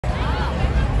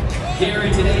Here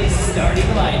are today's starting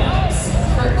lineups.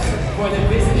 First, for the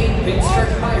visiting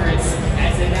Pittsburgh Pirates,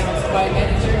 as announced by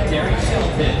manager Derek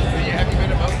Shelton.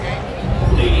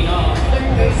 Leading off, third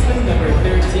baseman number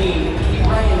 13,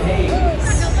 Ryan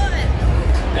Hayes.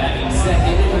 Batting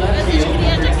second in left field,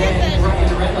 number 10,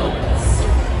 Ryan Reynolds.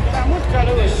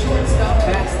 The shortstop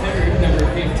bats third, number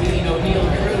 15, O'Neal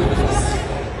Cruz.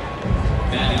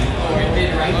 Batting fourth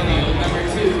in right field, number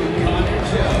 2, Connor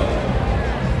Joe.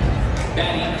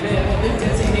 Batting fifth, the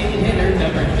designated hitter,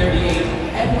 number 38,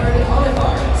 Edward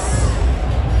Olivares.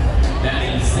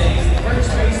 Batting sixth,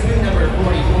 first baseman, number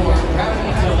 44,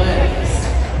 Rowdy Tellez.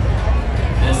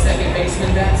 The second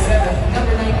baseman bats seventh,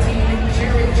 number 19,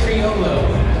 Jared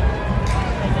Triolo.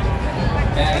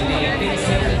 Batting eighth in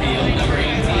center field, number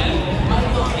 18,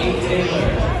 Michael A.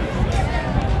 Taylor.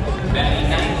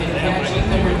 Batting ninth in catching,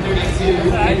 number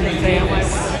 32, Henry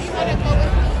Davis.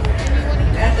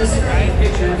 At the starting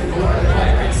pitcher for the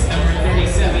Pirates, number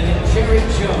 37, Jared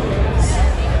Jones.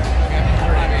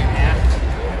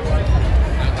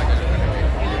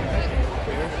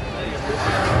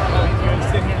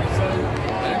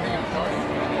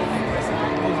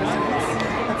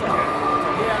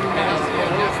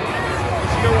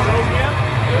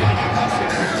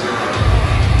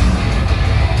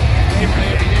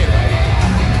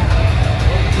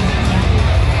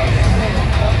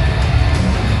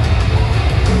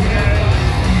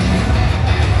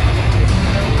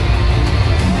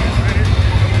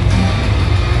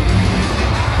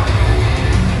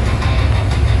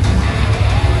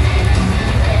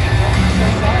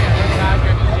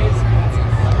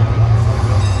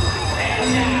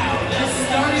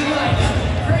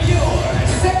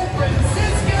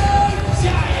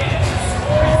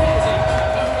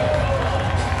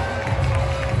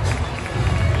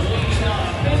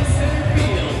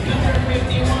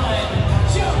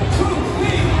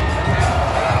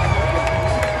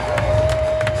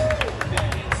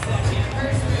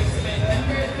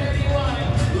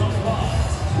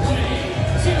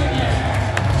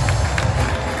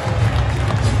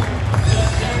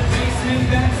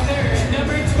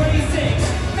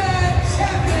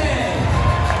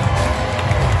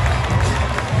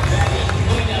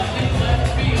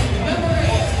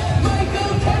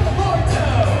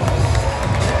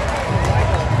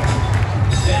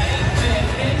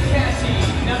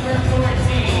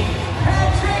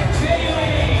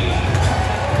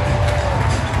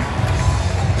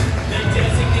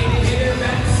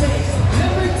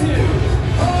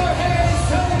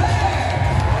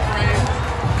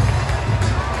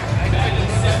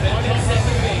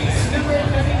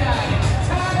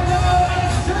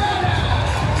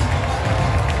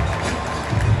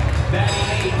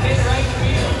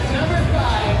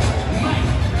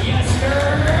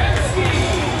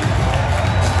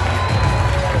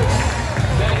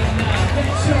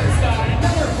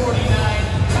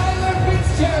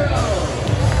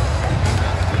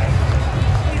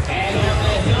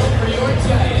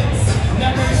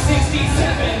 Number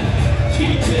 67,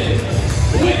 Keaton.